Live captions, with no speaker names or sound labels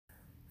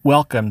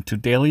Welcome to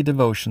Daily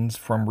Devotions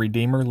from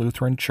Redeemer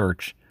Lutheran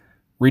Church.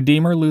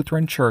 Redeemer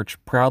Lutheran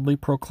Church proudly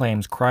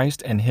proclaims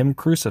Christ and Him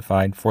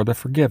crucified for the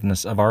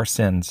forgiveness of our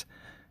sins.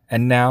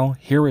 And now,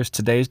 here is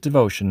today's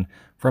devotion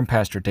from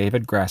Pastor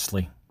David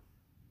Grassley.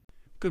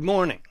 Good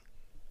morning.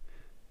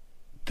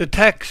 The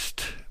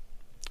text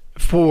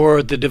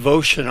for the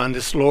devotion on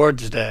this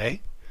Lord's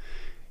Day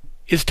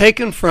is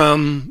taken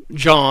from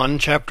John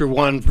chapter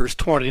 1, verse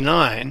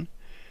 29,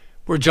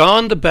 where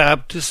John the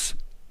Baptist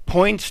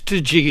points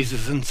to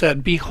Jesus and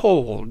said,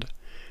 "Behold,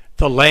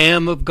 the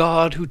Lamb of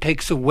God who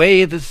takes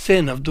away the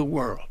sin of the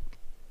world."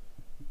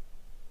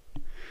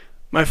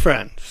 My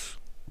friends,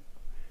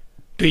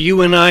 do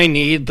you and I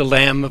need the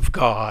Lamb of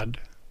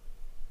God?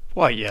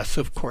 Why, yes,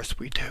 of course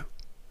we do.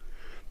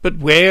 But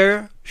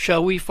where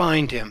shall we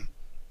find him?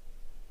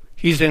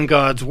 He's in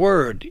God's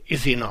Word,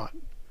 is he not?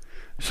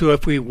 So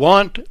if we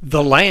want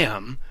the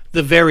Lamb,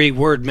 the very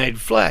Word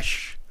made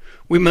flesh,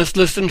 we must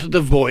listen to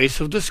the voice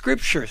of the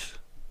Scriptures.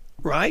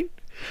 Right?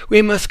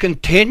 We must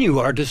continue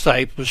our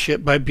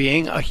discipleship by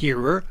being a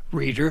hearer,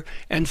 reader,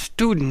 and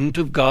student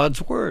of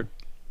God's Word.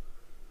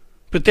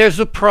 But there's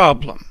a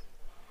problem.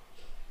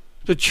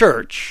 The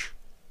church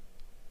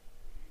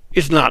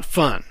is not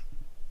fun.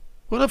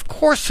 Well, of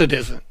course it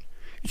isn't.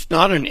 It's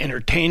not an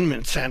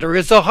entertainment center.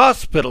 It's a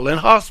hospital,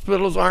 and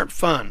hospitals aren't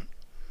fun.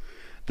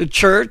 The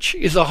church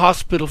is a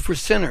hospital for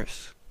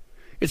sinners.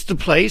 It's the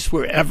place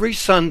where every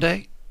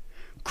Sunday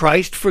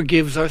Christ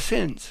forgives our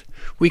sins.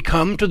 We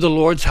come to the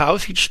Lord's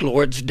house each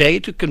Lord's Day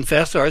to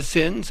confess our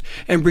sins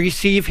and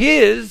receive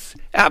His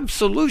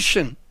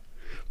absolution.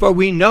 For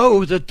we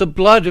know that the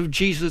blood of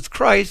Jesus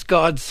Christ,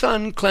 God's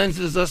Son,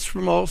 cleanses us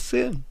from all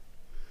sin.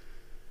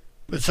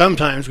 But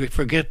sometimes we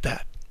forget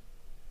that.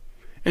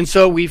 And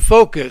so we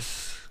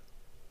focus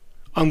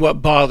on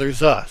what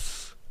bothers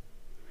us.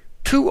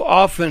 Too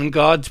often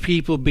God's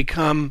people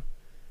become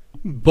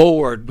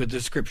bored with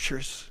the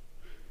Scriptures.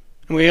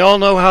 And we all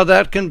know how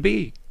that can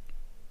be.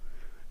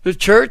 The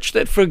church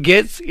that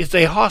forgets is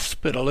a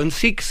hospital and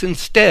seeks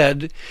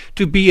instead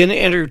to be an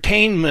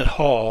entertainment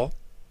hall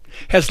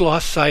has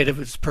lost sight of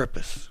its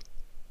purpose.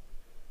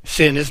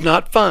 Sin is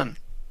not fun,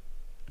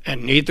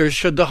 and neither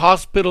should the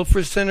hospital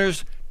for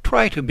sinners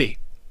try to be.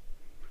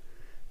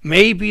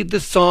 Maybe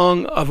the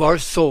song of our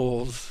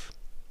souls,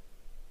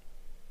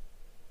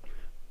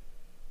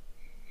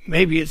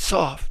 maybe it's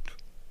soft,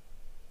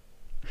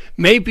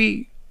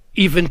 maybe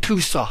even too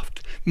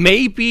soft.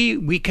 Maybe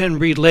we can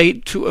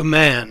relate to a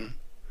man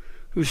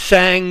who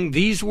sang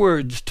these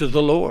words to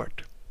the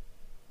Lord.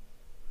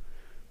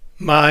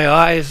 "My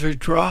eyes are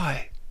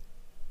dry,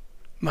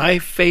 my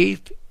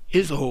faith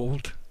is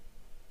old,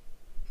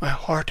 my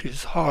heart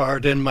is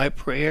hard, and my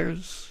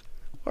prayers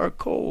are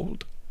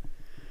cold.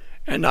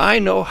 And I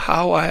know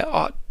how I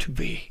ought to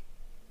be,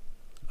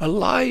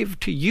 alive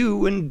to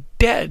you and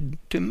dead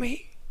to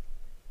me."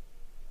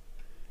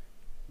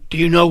 Do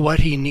you know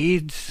what he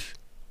needs?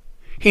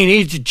 He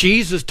needs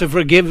Jesus to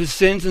forgive his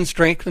sins and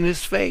strengthen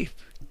his faith.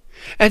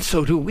 And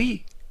so do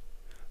we.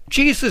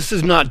 Jesus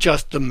is not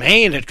just the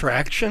main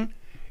attraction.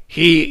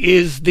 He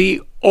is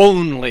the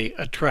only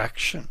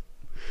attraction.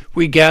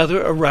 We gather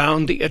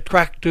around the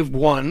attractive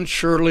one,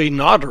 surely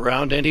not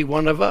around any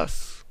one of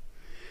us.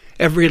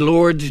 Every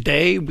Lord's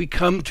Day we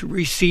come to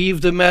receive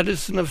the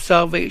medicine of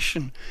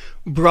salvation,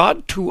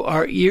 brought to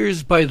our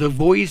ears by the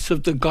voice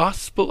of the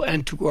gospel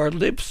and to our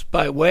lips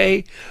by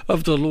way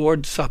of the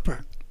Lord's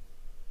Supper.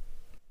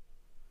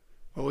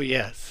 Oh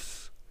yes.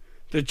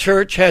 The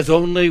church has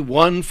only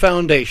one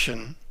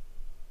foundation.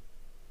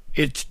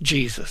 It's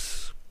Jesus.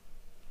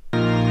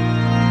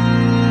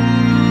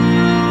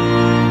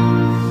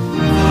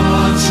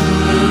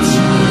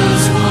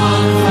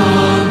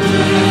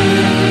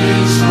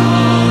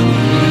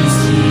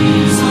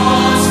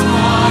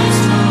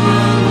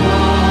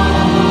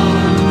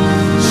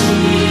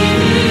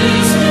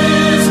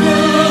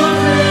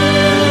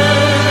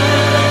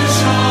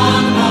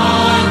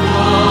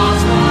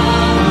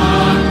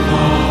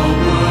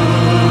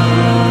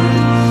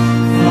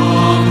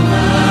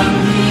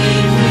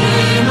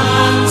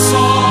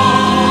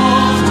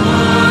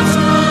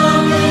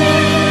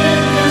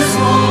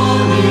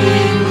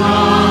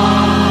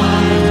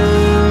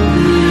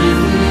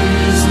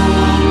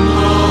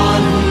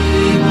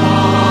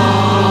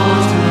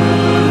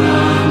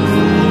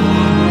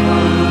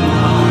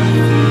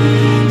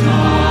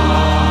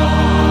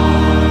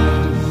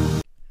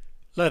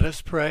 Let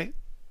us pray.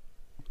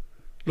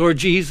 Lord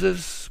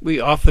Jesus, we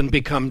often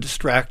become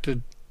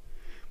distracted.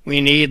 We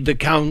need the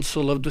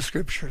counsel of the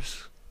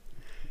Scriptures.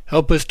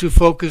 Help us to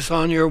focus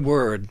on your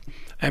word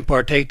and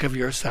partake of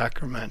your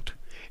sacrament.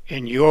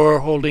 In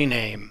your holy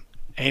name,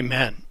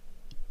 amen.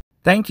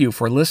 Thank you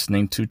for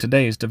listening to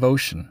today's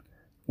devotion.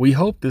 We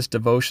hope this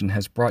devotion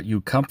has brought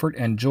you comfort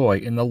and joy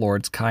in the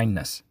Lord's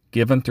kindness,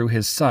 given through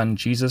His Son,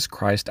 Jesus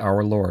Christ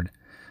our Lord.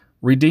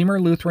 Redeemer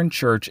Lutheran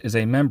Church is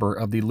a member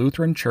of the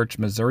Lutheran Church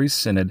Missouri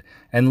Synod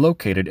and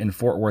located in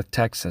Fort Worth,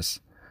 Texas.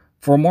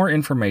 For more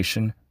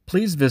information,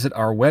 please visit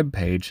our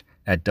webpage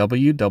at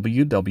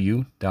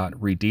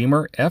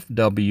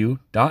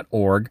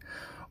www.redeemerfw.org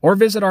or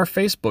visit our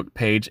Facebook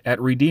page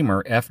at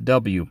Redeemer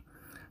FW.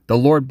 The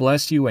Lord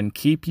bless you and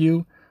keep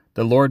you.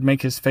 The Lord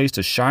make his face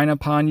to shine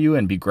upon you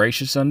and be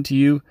gracious unto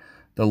you.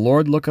 The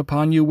Lord look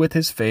upon you with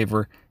his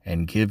favor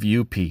and give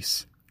you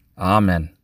peace. Amen.